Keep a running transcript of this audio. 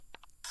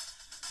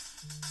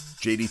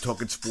JD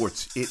Talking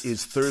Sports. It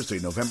is Thursday,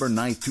 November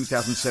 9th,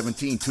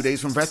 2017, 2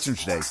 days from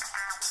Veterans Day.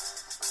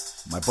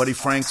 My buddy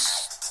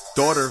Frank's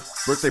daughter,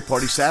 birthday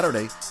party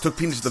Saturday, took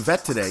Peanut to the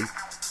vet today.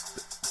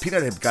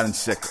 Peanut had gotten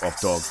sick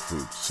off dog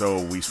food,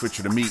 so we switched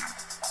her to meat.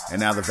 And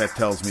now the vet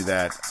tells me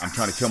that I'm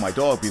trying to kill my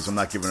dog because I'm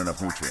not giving her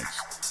enough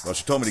nutrients. Well,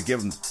 she told me to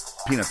give him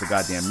Peanut the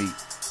goddamn meat.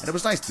 And it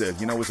was nice to,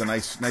 it was a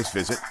nice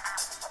visit.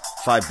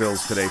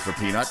 $5 today for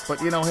Peanut. But,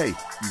 hey,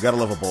 you gotta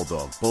love a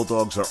bulldog.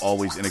 Bulldogs are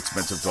always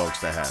inexpensive dogs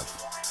to have.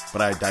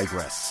 But I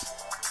digress.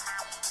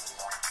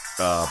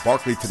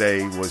 Barkley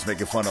today was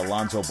making fun of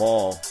Lonzo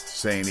Ball,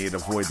 saying he'd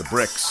avoid the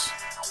bricks.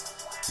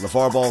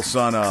 LeVar Ball's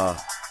son,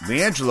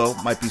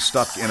 LiAngelo, might be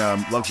stuck in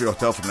a luxury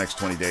hotel for the next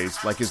 20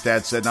 days. Like his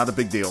dad said, not a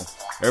big deal.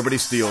 Everybody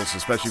steals,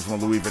 especially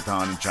from Louis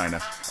Vuitton in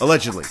China.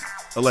 Allegedly.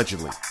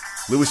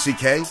 Louis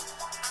C.K.?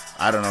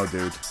 I don't know,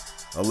 dude.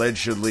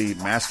 Allegedly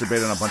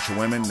masturbated on a bunch of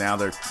women. Now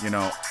they're,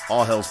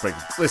 all hell's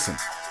breaking. Listen,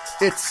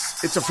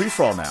 it's a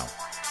free-for-all now.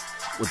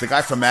 With the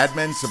guy from Mad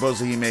Men,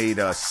 supposedly he made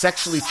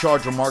sexually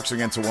charged remarks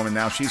against a woman.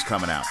 Now she's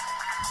coming out.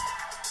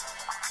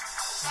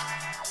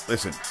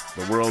 Listen,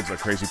 the world's a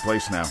crazy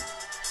place now.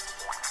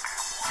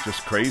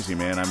 Just crazy,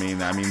 man. I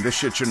mean, this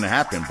shit shouldn't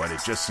have happened, but it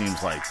just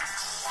seems like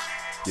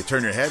you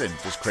turn your head and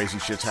just crazy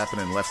shit's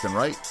happening left and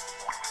right.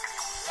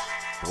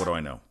 But what do I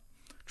know?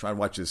 Try to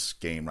watch this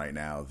game right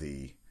now.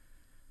 The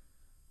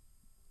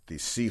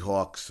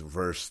Seahawks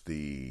versus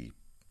the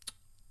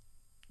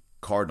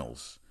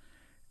Cardinals.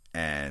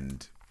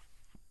 And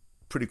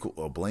pretty cool.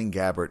 Well, Blaine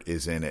Gabbert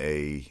is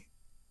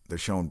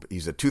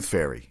he's a tooth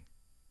fairy,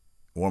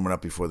 warming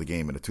up before the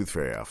game in a tooth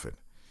fairy outfit.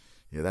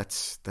 Yeah,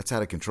 that's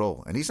out of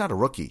control. And he's not a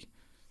rookie.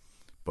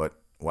 But,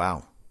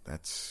 wow,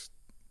 that's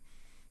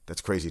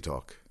crazy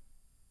talk.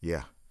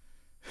 Yeah.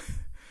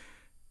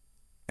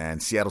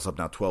 And Seattle's up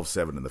now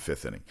 12-7 in the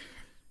fifth inning.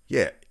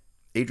 Yeah,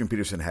 Adrian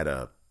Peterson had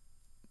a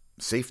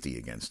safety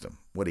against him.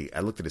 I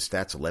looked at his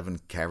stats,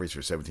 11 carries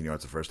for 17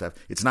 yards the first half.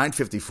 It's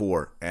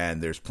 9:54,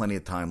 and there's plenty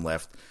of time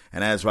left.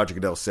 And as Roger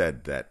Goodell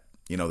said, that,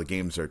 the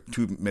games are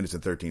 2 minutes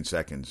and 13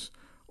 seconds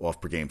off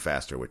per game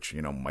faster, which,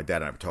 my dad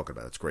and I were talking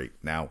about. It's great.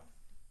 Now,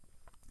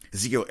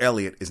 Ezekiel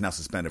Elliott is now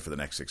suspended for the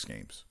next 6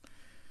 games.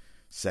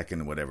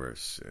 Second, whatever,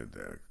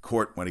 the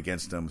court went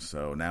against him,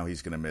 so now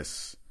he's going to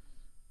miss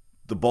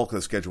the bulk of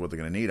the schedule where they're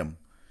going to need him.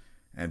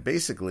 And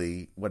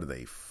basically, what are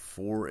they,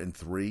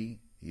 4-3?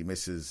 He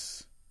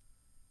misses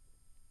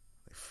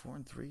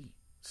 4-3,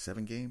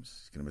 7 games.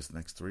 He's going to miss the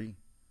next 3.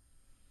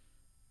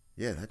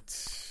 Yeah,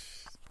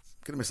 that's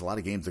going to miss a lot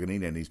of games they're going to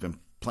need, and he's been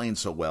playing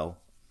so well.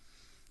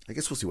 I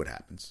guess we'll see what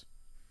happens.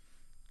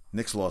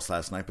 Knicks lost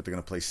last night, but they're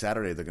going to play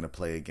Saturday. They're going to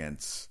play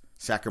against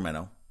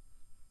Sacramento.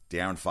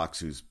 De'Aaron Fox,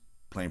 who's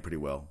playing pretty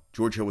well.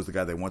 George Hill was the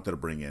guy they wanted to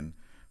bring in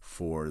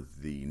for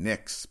the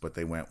Knicks, but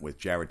they went with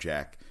Jarrett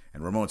Jack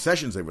and Ramon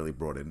Sessions they really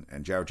brought in,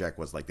 and Jarrett Jack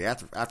was like the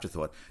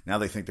afterthought. Now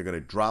they think they're going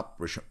to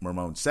drop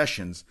Ramon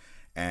Sessions,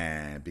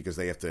 and because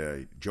they have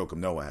to, Joakim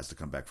Noah has to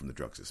come back from the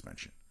drug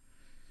suspension.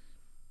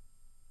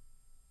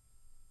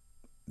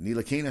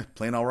 Ntilikina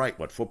playing all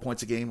right. 4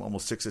 points a game,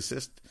 almost 6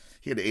 assists.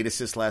 He had 8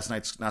 assists last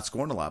night, not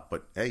scoring a lot,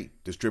 but hey,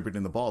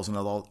 distributing the balls, and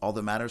all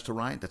that matters to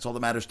Ryan. That's all that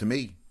matters to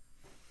me.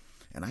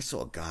 And I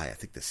saw a guy, I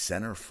think the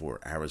center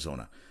for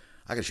Arizona.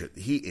 I got to show you,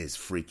 he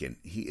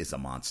is a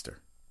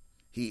monster.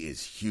 He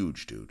is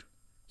huge, dude.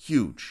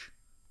 Huge.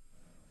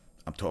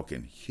 I'm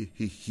talking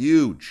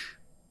huge.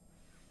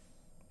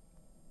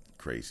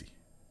 Crazy.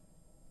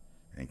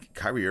 And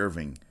Kyrie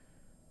Irving,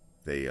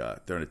 they're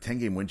in a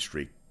 10-game win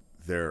streak.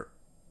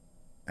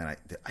 I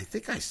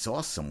think I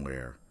saw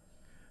somewhere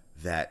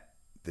that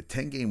the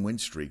 10-game win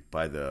streak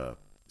by the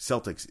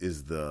Celtics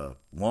is the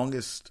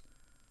longest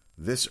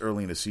this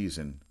early in the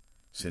season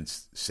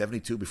since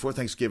 72, before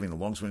Thanksgiving, the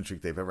longest winning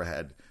streak they've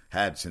ever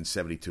had since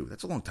 72.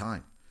 That's a long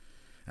time.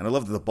 And I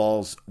love that the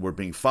balls were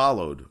being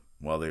followed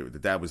while the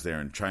dad was there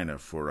in China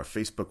for a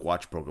Facebook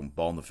watch program,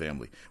 Ball in the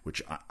Family,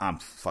 which I'm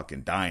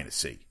fucking dying to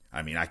see.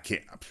 I mean, I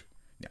can't.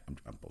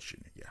 I'm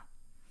bullshitting it. Yeah.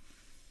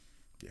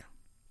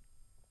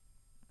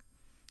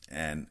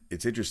 And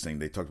it's interesting.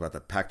 They talked about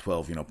the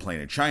Pac-12,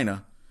 playing in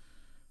China.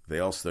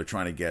 They're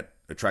trying to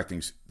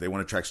they want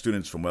to attract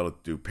students from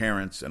well-to-do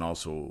parents and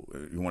also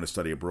who want to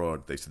study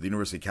abroad. They said the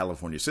University of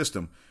California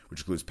system, which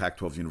includes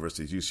Pac-12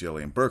 universities,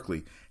 UCLA and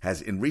Berkeley,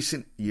 has in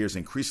recent years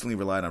increasingly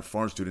relied on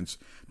foreign students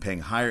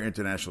paying higher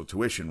international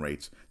tuition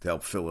rates to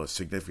help fill a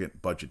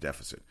significant budget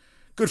deficit.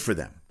 Good for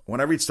them. When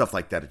I read stuff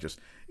like that,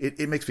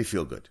 it makes me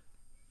feel good.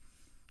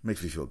 It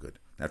makes me feel good.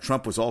 Now,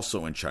 Trump was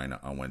also in China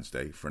on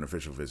Wednesday for an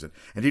official visit.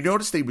 And did you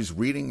notice that he was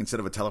reading instead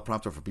of a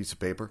teleprompter off a piece of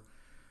paper?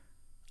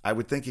 I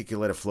would think he could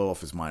let it flow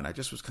off his mind. I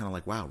just was kind of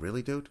like, wow,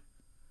 really, dude?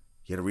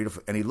 He had to read it.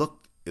 And it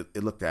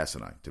looked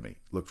asinine to me. It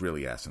looked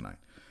really asinine.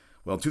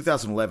 Well, in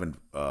 2011,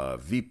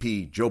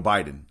 VP Joe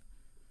Biden,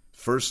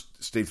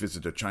 first state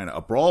visit to China,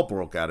 a brawl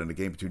broke out in a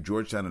game between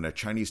Georgetown and a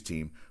Chinese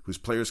team whose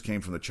players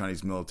came from the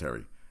Chinese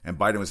military. And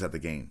Biden was at the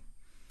game.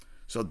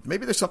 So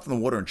maybe there's something in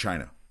the water in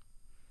China.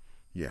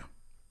 Yeah.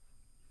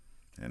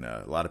 And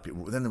a lot of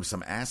people. Then there was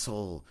some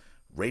asshole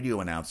radio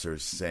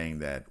announcers saying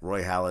that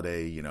Roy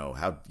Halladay,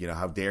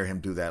 how dare him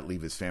do that,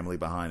 leave his family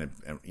behind,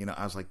 and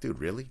I was like, dude,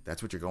 really?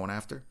 That's what you're going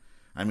after?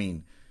 I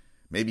mean,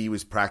 maybe he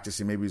was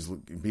practicing, maybe he was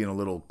being a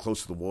little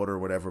close to the water or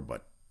whatever,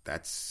 but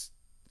that's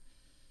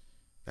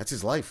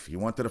his life. He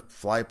wanted to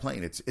fly a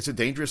plane. It's a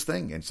dangerous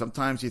thing, and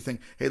sometimes you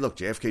think, hey, look,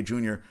 JFK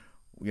Jr.,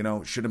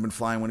 should have been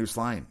flying when he was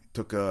flying.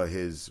 Took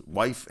his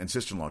wife and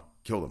sister-in-law,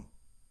 killed him.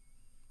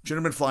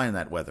 Shouldn't have been flying in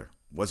that weather.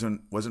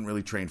 Wasn't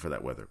really trained for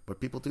that weather.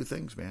 But people do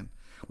things, man.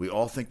 We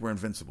all think we're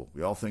invincible.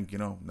 We all think,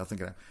 nothing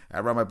can happen. I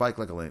ride my bike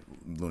like a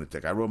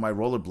lunatic. I rode my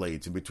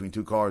rollerblades in between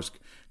two cars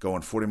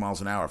going 40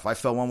 miles an hour. If I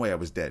fell one way, I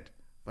was dead.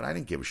 But I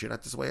didn't give a shit.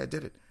 That's the way I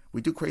did it.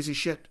 We do crazy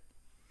shit.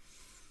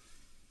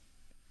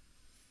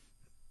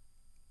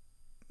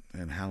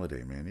 And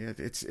Halladay, man, yeah,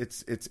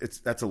 it's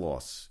that's a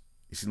loss.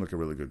 He seemed like a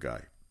really good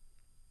guy.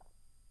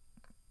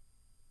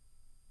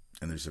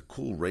 And there's a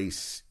cool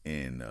race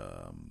in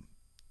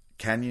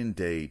Canyon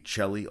de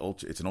Chelly.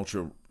 It's an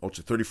ultra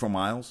 34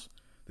 miles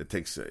that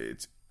takes.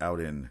 It's out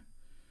in,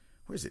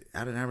 where is it?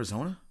 Out in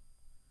Arizona,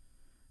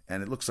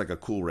 and it looks like a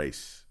cool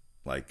race.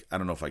 Like, I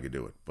don't know if I could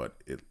do it,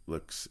 but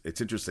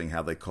it's interesting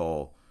how they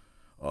call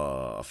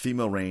a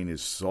female rain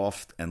is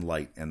soft and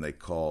light, and they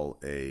call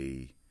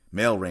a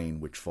male rain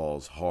which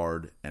falls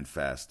hard and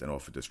fast and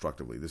often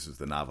destructively. This is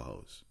the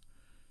Navajos.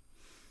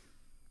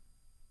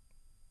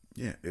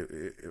 Yeah,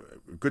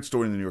 good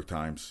story in the New York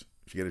Times.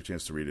 If you get a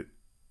chance to read it,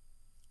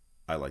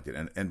 I liked it.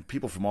 And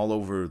people from all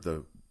over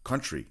the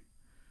country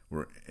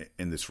were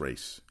in this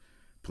race.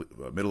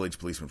 Middle-aged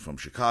policeman from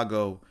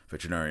Chicago,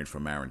 veterinarian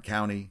from Marin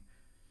County,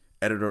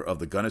 editor of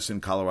the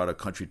Gunnison, Colorado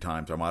Country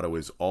Times. Our motto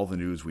is all the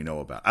news we know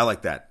about. I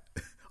like that.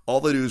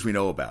 All the news we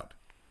know about.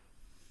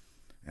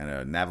 And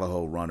a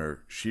Navajo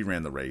runner, she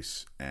ran the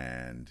race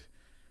and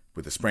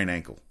with a sprained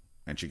ankle.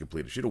 And she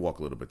completed. She had to walk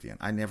a little bit at the end.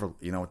 I never,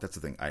 that's the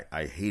thing.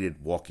 I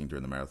hated walking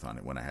during the marathon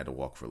when I had to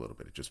walk for a little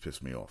bit. It just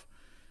pissed me off.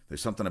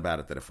 There's something about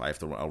it that if I have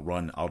to, I'll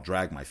run, I'll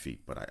drag my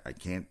feet. But I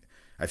can't,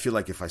 I feel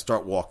like if I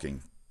start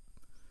walking,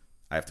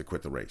 I have to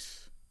quit the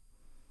race.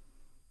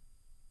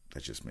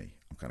 That's just me.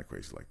 I'm kind of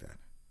crazy like that.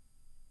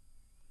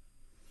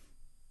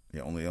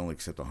 Yeah, only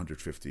accept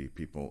 150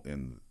 people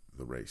in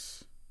the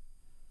race.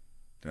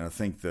 And I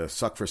think the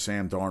suck for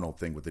Sam Darnold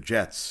thing with the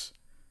Jets.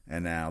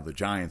 And now the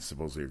Giants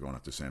supposedly are going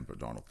after Sam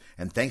Darnold.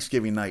 And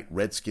Thanksgiving night,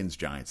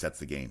 Redskins-Giants, that's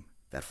the game.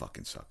 That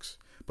fucking sucks.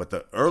 But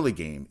the early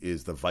game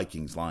is the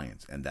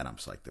Vikings-Lions, and that I'm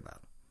psyched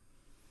about.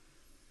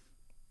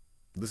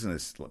 Listen to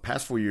this.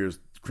 Past 4 years,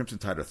 Crimson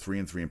Tide are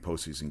 3-3 in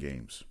postseason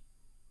games.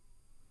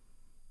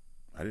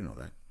 I didn't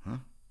know that. Huh?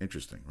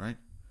 Interesting, right?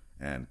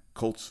 And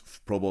Colts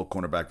Pro Bowl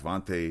cornerback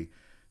Vontae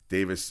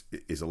Davis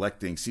is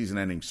electing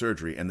season-ending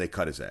surgery, and they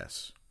cut his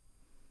ass.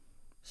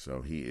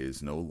 So he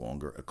is no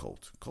longer a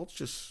Colt. Colts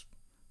just...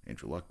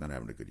 Andrew Luck not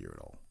having a good year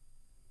at all.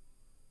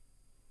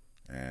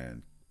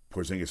 And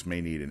Porzingis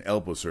may need an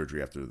elbow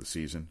surgery after the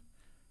season.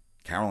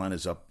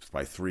 Carolina's up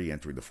by 3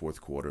 entering the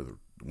fourth quarter. They're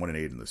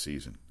 1-8 in the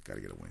season. Got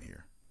to get a win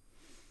here.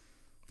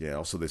 Yeah,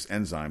 also this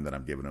enzyme that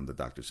I'm giving him, the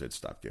doctor said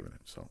stop giving it.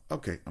 So,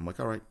 okay. I'm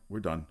like, all right, we're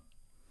done.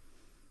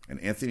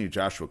 And Anthony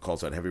Joshua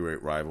calls out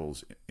heavyweight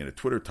rivals in a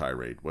Twitter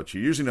tirade, which he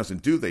usually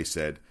doesn't do, they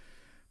said.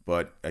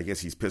 But I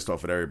guess he's pissed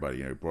off at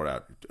everybody.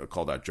 He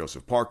called out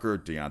Joseph Parker,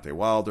 Deontay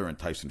Wilder, and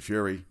Tyson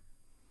Fury.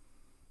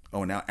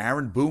 Oh, and now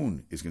Aaron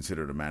Boone is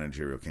considered a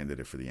managerial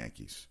candidate for the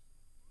Yankees.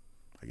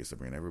 I guess they're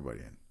bringing everybody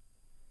in.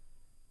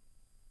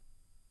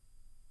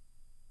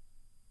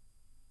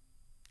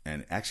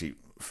 And actually,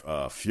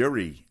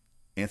 Fury,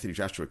 Anthony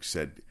Joshua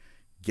said,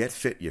 get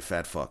fit, you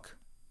fat fuck.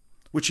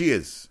 Which he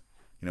is.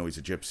 He's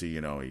a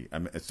gypsy.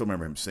 I still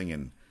remember him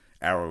singing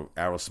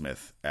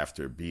Aerosmith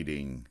after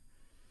beating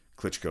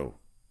Klitschko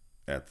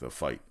at the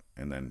fight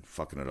and then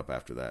fucking it up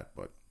after that.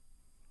 But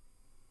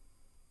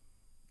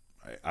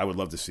I would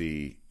love to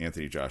see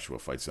Anthony Joshua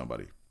fight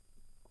somebody.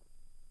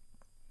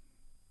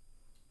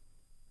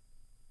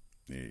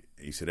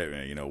 He said,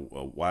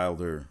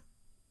 Wilder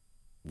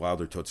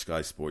told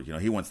Sky Sport,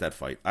 he wants that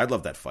fight. I'd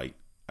love that fight.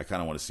 I kind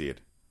of want to see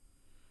it.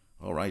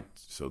 All right.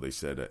 So they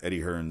said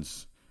Eddie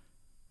Hearns,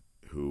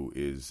 who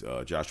is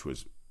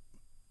Joshua's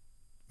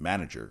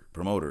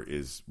promoter,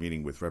 is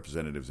meeting with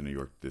representatives in New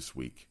York this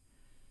week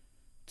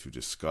to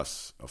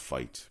discuss a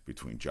fight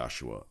between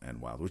Joshua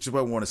and Wilder, which is what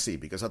I want to see.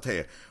 Because I'll tell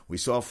you, we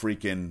saw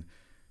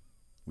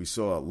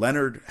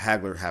Leonard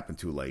Hagler happen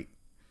too late.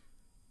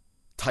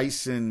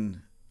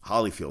 Tyson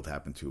Holyfield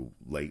happened too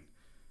late.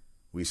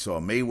 We saw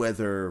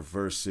Mayweather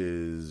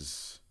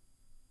versus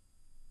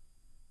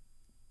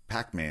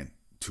Pac-Man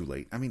too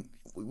late. I mean,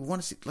 we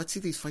want to see. Let's see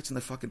these fights in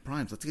their fucking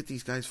primes. Let's get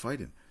these guys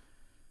fighting.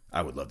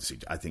 I would love to see.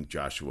 I think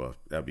Joshua,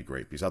 that'd be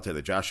great. Because I'll tell you,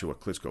 the Joshua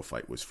Klitschko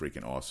fight was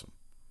freaking awesome.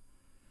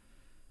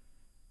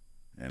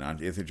 And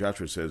Anthony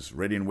Joshua says,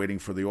 ready and waiting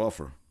for the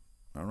offer.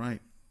 All right.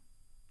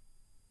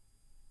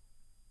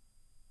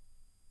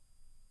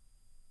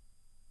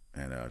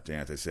 And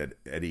Deontay said,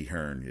 Eddie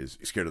Hearn is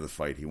scared of the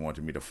fight. He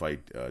wanted me to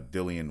fight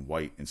Dillian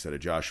White instead of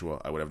Joshua.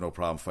 I would have no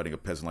problem fighting a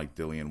peasant like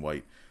Dillian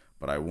White,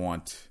 but I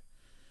want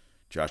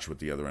Joshua at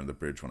the other end of the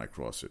bridge when I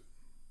cross it.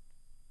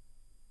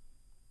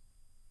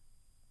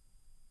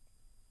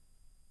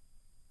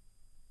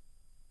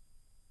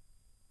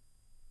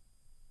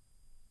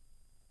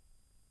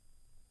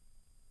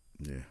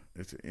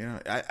 It's,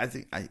 I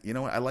think I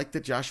like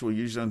that Joshua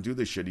usually don't do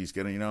this shit. He's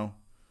gonna,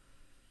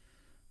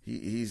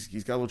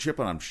 he's got a little chip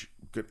on him.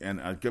 Good,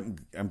 and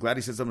I'm glad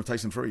he said something to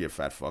Tyson Fury, you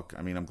fat fuck.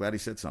 I mean, I'm glad he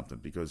said something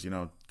because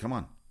come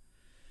on,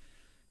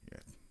 yeah,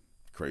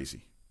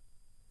 crazy.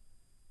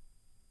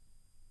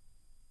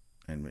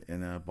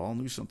 And Ball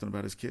knew something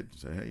about his kid.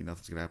 Said, hey,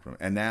 nothing's gonna happen.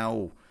 And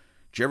now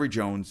Jerry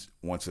Jones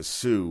wants to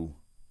sue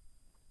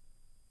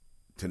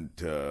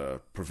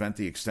to prevent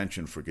the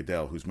extension for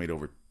Goodell, who's made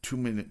over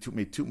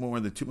more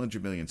than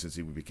 $200 million since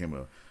he became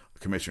a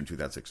commissioner in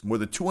 2006. More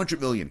than $200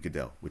 million,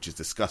 Goodell, which is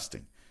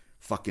disgusting,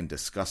 fucking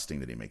disgusting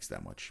that he makes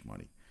that much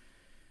money.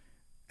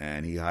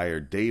 And he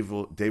hired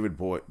David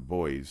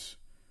Boies,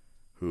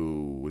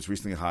 who was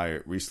recently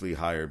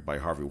hired by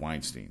Harvey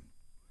Weinstein.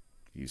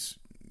 He's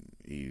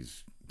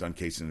done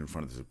cases in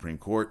front of the Supreme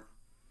Court,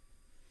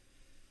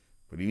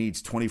 but he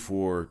needs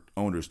 24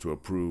 owners to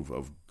approve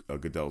of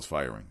Goodell's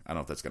firing. I don't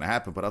know if that's going to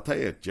happen, but I'll tell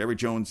you, Jerry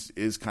Jones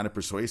is kind of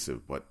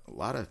persuasive. But a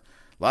lot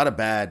of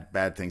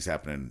bad things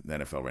happen in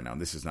the NFL right now,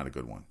 and this is not a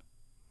good one.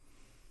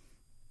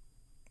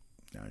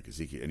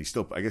 Ezekiel,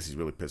 and I guess he's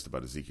really pissed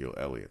about Ezekiel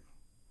Elliott.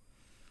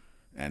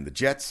 And the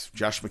Jets,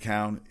 Josh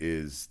McCown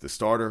is the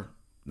starter,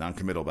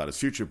 non-committal about his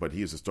future, but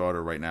he is a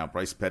starter right now.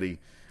 Bryce Petty,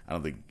 I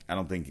don't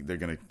think they're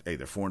going to. Hey,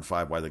 they're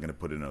 4-5. Why are they going to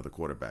put in another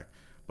quarterback?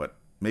 But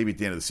maybe at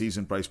the end of the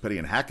season, Bryce Petty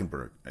and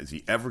Hackenberg, is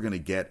he ever going to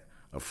get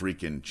a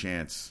freaking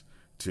chance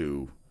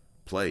to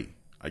play?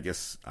 I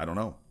guess, I don't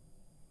know.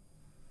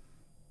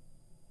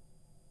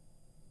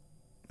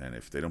 And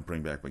if they don't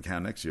bring back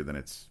McCown next year, then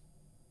it's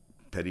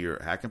Petty or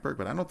Hackenberg.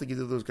 But I don't think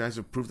either of those guys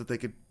have proved that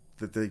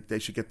they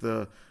should get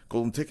the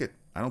golden ticket.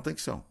 I don't think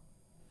so.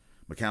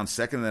 McCown's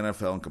second in the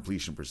NFL in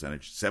completion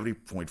percentage,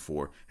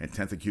 70.4, and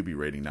 10th in QB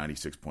rating,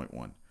 96.1.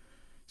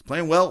 He's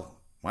playing well.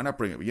 Why not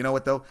bring it? You know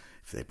what, though?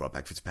 If they brought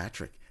back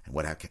Fitzpatrick, and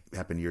what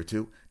happened year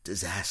 2?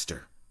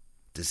 Disaster.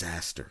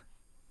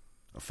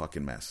 A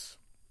fucking mess.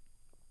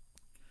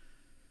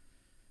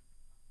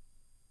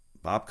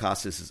 Bob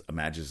Costas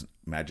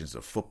imagines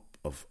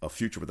a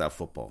future without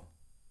football.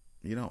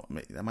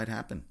 That might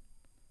happen.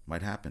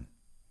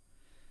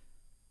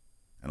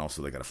 And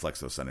also, they got to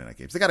flex those Sunday night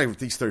games.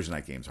 These Thursday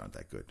night games aren't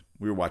that good.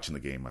 We were watching the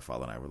game. My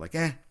father and I were like,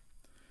 eh.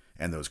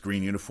 And those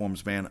green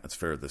uniforms, man, it's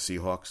fair. The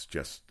Seahawks,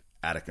 just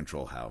out of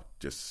control. How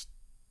just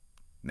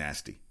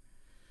nasty.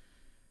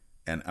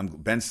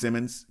 And Ben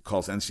Simmons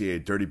calls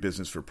NCAA dirty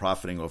business for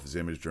profiting off his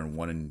image during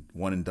one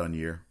and done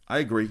year. I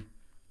agree.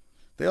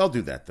 They all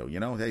do that, though.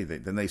 Hey,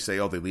 then they say,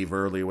 they leave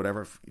early or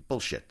whatever.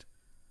 Bullshit.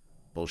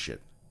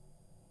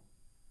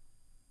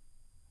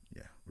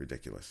 Yeah,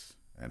 ridiculous.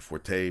 And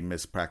Forte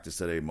missed practice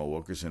today. Mo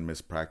Wilkerson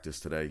missed practice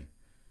today.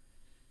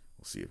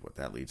 We'll see what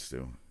that leads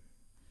to.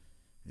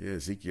 Yeah,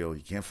 Ezekiel,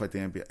 you can't fight the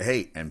NBA.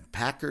 Hey, and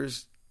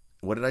Packers,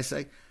 what did I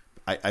say?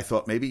 I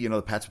thought maybe,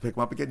 the Pats would pick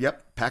him up again.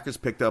 Yep, Packers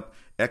picked up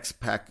the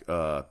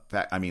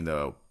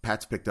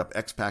Pats picked up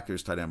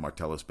ex-Packers tight end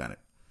Martellus Bennett,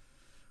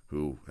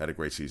 who had a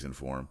great season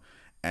for him.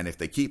 And if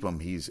they keep him,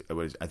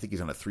 I think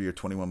he's on a 3-year,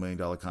 $21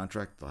 million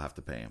contract. They'll have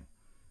to pay him.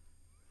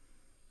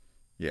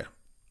 Yeah,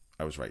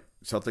 I was right.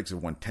 Celtics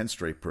have won 10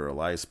 straight per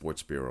Elias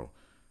Sports Bureau.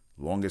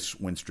 Longest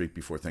win streak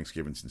before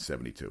Thanksgiving since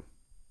 1972.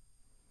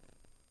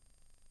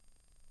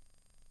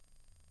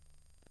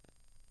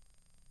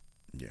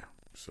 Yeah,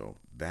 so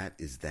that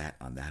is that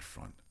on that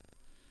front.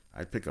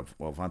 I'd pick up,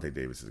 Vontae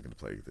Davis is going to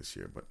play this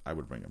year, but I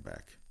would bring him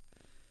back.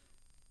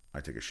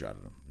 I'd take a shot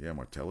at him. Yeah,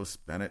 Martellus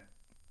Bennett.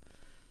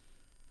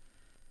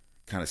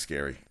 Kind of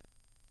scary.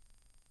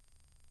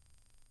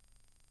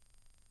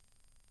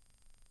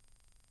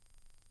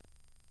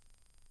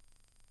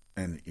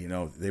 And,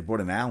 they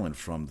brought in Allen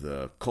from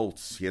the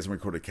Colts. He hasn't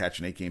recorded a catch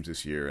in 8 games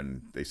this year,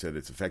 and they said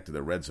it's affected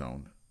the red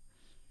zone.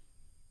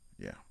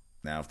 Yeah.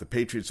 Now, if the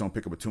Patriots don't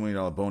pick up a $2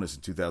 million bonus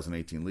in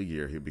 2018 league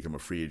year, he'll become a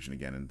free agent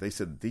again. And he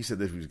said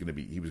that he was going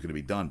to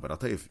be done. But I'll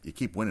tell you, if you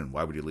keep winning,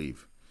 why would you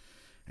leave?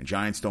 And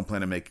Giants don't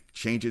plan to make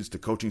changes to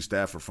coaching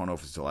staff or front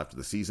office until after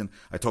the season.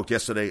 I talked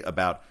yesterday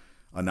about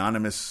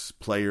anonymous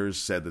players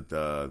said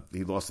that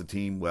he lost the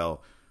team.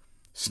 Well,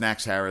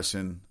 Snacks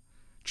Harrison,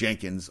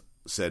 Jenkins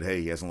said,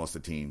 hey, he hasn't lost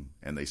the team.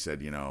 And they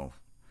said,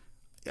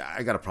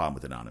 I got a problem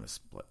with anonymous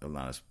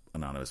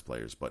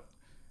players. But,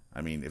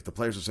 I mean, if the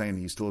players are saying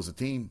he still has a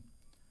team,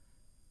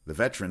 the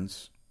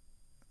veterans,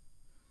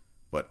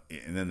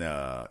 and then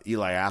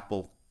Eli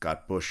Apple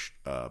got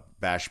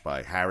bashed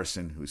by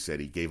Harrison, who said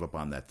he gave up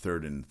on that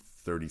 3rd and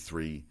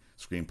 33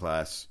 screen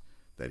pass,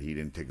 that he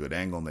didn't take a good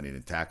angle and then he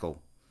didn't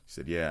tackle. He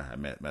said, yeah, I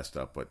messed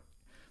up, but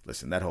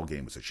listen, that whole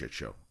game was a shit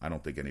show. I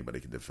don't think anybody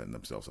can defend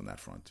themselves on that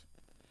front.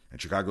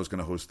 And Chicago's going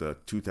to host the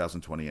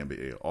 2020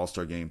 NBA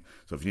All-Star Game,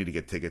 so if you need to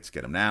get tickets,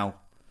 get them now.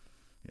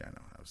 Yeah, I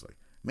know. I was like,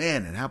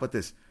 man, and how about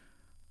this?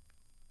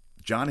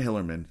 John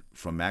Hillerman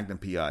from Magnum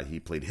PI, he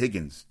played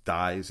Higgins,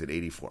 dies at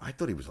 84. I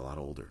thought he was a lot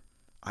older.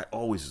 I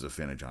always was a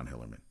fan of John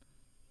Hillerman.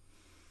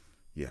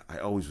 Yeah, I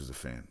always was a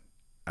fan.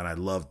 And I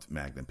loved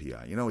Magnum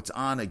PI. It's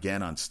on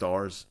again on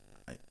Stars.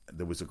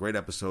 There was a great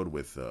episode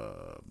with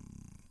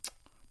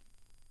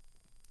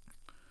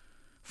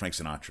Frank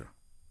Sinatra.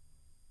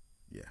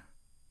 Yeah.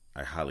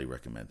 I highly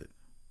recommend it.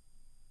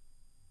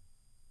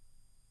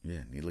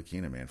 Yeah,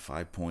 Ntilikina, man.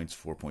 5 points,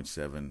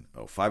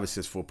 4.7. 5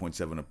 assists,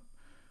 4.7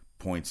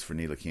 points for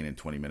Ntilikina in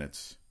 20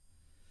 minutes.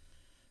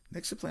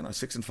 Knicks are playing on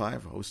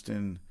 6-5,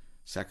 hosting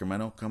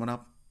Sacramento coming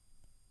up.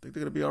 I think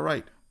they're going to be all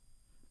right.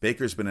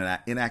 Baker's been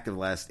inactive the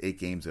last 8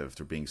 games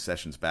after being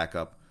Sessions'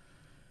 backup.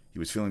 He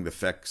was feeling the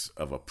effects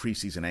of a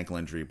preseason ankle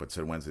injury, but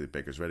said Wednesday that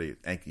Baker's ready.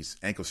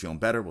 Ankle's feeling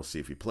better. We'll see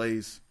if he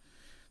plays.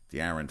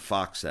 De'Aaron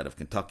Fox out of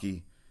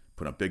Kentucky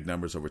put up big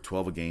numbers, over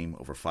 12 a game,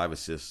 over 5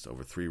 assists,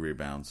 over 3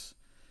 rebounds,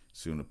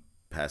 soon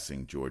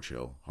passing George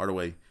Hill.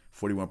 Hardaway,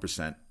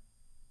 41%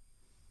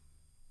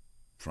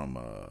 from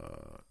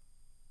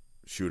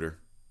shooter.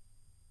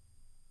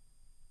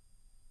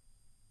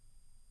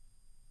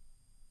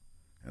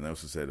 And they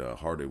also said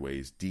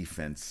Hardaway's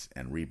defense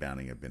and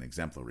rebounding have been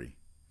exemplary.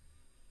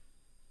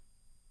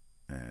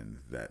 And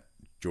that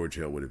George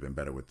Hill would have been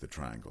better with the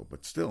triangle.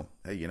 But still,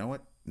 hey, you know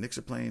what? Knicks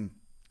are playing.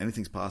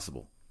 Anything's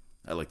possible.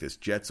 I like this.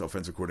 Jets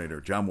offensive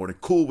coordinator John Morton.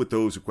 Cool with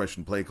those who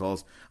question play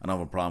calls. I don't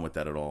have a problem with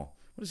that at all.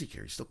 What does he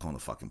care? He's still calling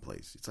the fucking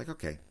plays. It's like,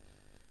 okay.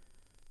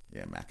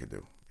 Yeah,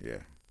 McAdoo. Yeah.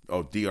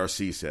 Oh,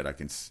 DRC said, I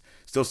can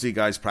still see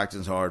guys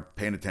practicing hard,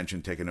 paying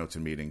attention, taking notes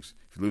in meetings.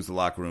 If you lose the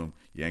locker room,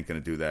 you ain't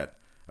going to do that.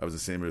 I was in a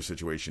similar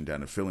situation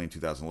down in Philly in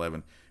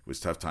 2011. It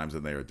was tough times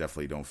in there.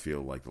 Definitely don't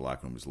feel like the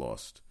locker room is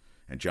lost.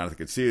 And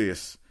Jonathan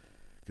Casillas,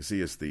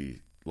 the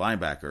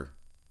linebacker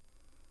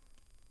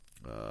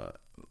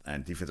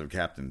and defensive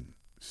captain,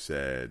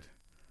 said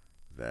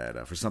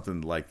that for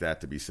something like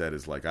that to be said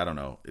is like, I don't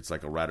know, it's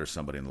like a rat or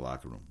somebody in the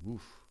locker room.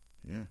 Oof.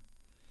 Yeah.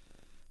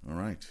 All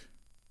right.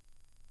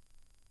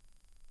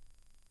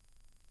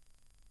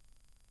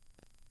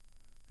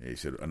 He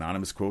said,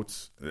 anonymous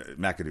quotes.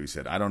 McAdoo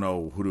said, I don't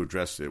know who to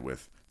address it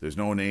with. There's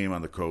no name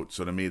on the quote,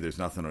 so to me, there's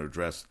nothing to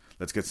address.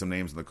 Let's get some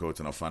names in the quotes,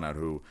 and I'll find out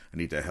who I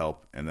need to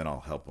help, and then I'll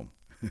help them.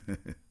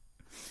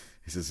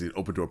 He says, the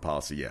open door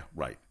policy, yeah,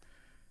 right.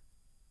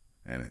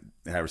 And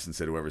Harrison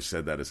said, whoever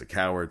said that is a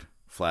coward,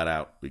 flat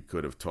out. We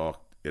could have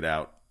talked it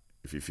out.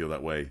 If you feel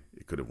that way,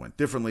 it could have went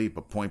differently,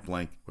 but point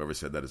blank, whoever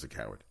said that is a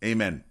coward.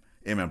 Amen.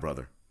 Amen,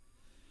 brother.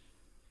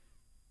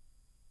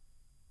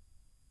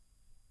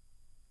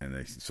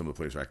 And some of the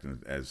players are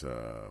acting as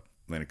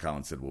Landon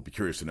Collins said, we'll be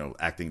curious to know,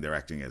 they're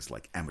acting as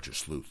like amateur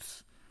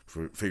sleuths.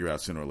 Figure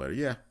out sooner or later.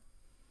 Yeah.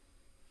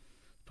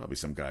 Probably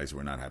some guys who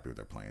are not happy with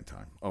their playing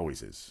time.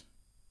 Always is.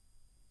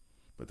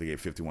 But they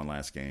gave 51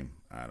 last game.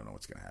 I don't know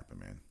what's going to happen,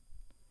 man.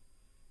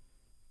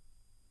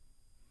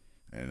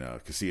 And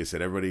Casillas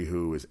said, everybody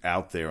who is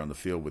out there on the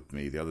field with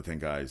me, the other 10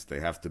 guys,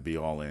 they have to be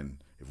all in.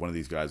 If one of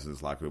these guys in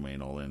this locker room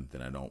ain't all in,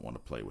 then I don't want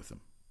to play with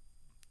them.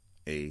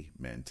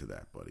 Amen to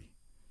that, buddy.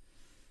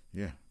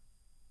 Yeah.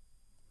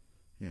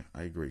 Yeah,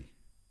 I agree.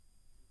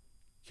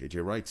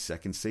 KJ Wright,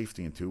 second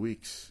safety in 2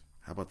 weeks.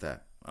 How about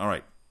that? All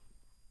right.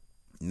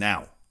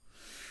 Now,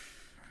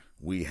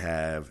 we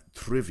have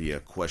trivia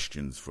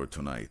questions for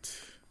tonight.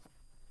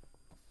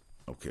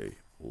 Okay,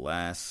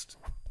 last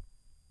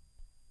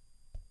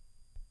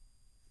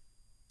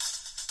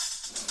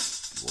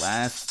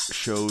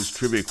show's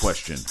trivia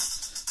question.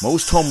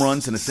 Most home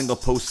runs in a single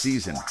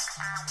postseason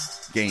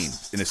game.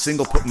 In a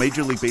single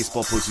Major League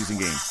Baseball postseason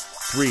game.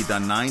 3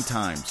 done 9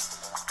 times.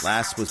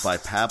 Last was by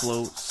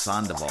Pablo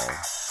Sandoval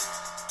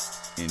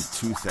in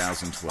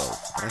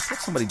 2012. But I thought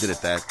somebody did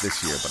it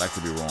this year, but I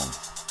could be wrong.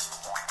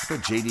 I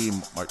thought J.D.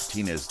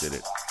 Martinez did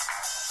it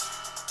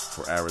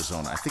for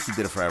Arizona. I think he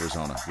did it for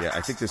Arizona. Yeah,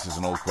 I think this is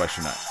an old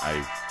question.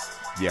 I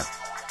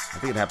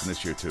think it happened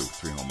this year too.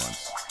 3 home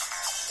runs.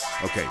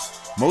 Okay.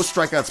 Most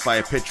strikeouts by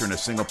a pitcher in a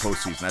single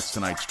postseason. That's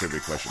tonight's trivia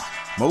question.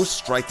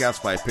 Most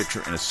strikeouts by a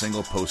pitcher in a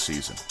single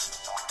postseason.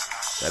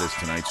 That is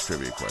tonight's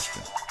trivia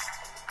question.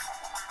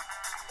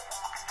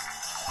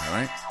 All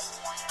right.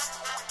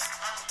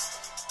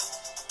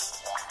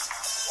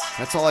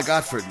 That's all I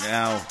got for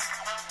now.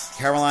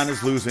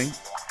 Carolina's losing.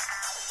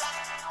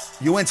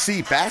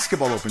 UNC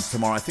basketball opens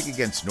tomorrow, I think,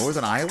 against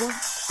Northern Iowa,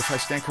 if I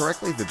stand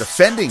correctly. The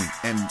defending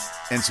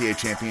NCAA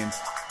champion.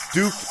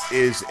 Duke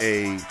is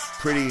the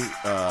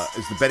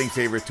betting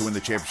favorite to win the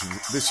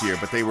championship this year,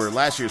 but they were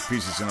last year's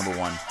preseason number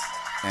 1,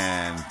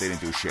 and they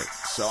didn't do shit.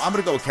 So I'm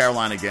going to go with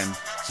Carolina again,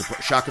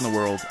 shocking the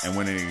world and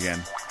winning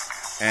again.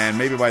 And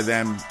maybe by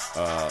then,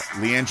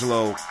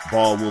 LiAngelo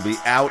Ball will be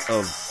out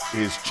of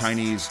his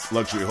Chinese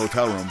luxury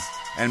hotel room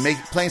and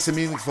playing some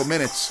meaningful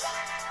minutes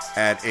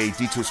at a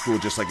D2 school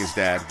just like his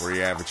dad, where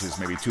he averages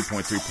maybe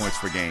 2.3 points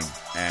per game,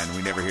 and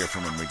we never hear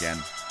from him again.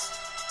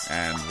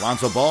 And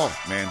Lonzo Ball,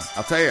 man,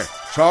 I'll tell you,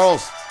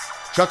 Charles,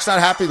 Chuck's not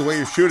happy the way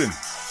you're shooting.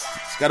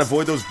 He's got to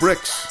avoid those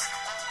bricks.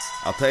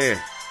 I'll tell you,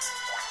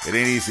 it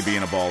ain't easy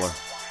being a baller.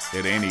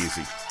 It ain't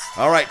easy.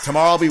 All right,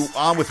 tomorrow I'll be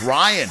on with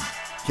Ryan.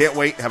 Can't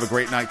wait. Have a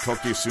great night.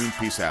 Talk to you soon.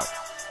 Peace out.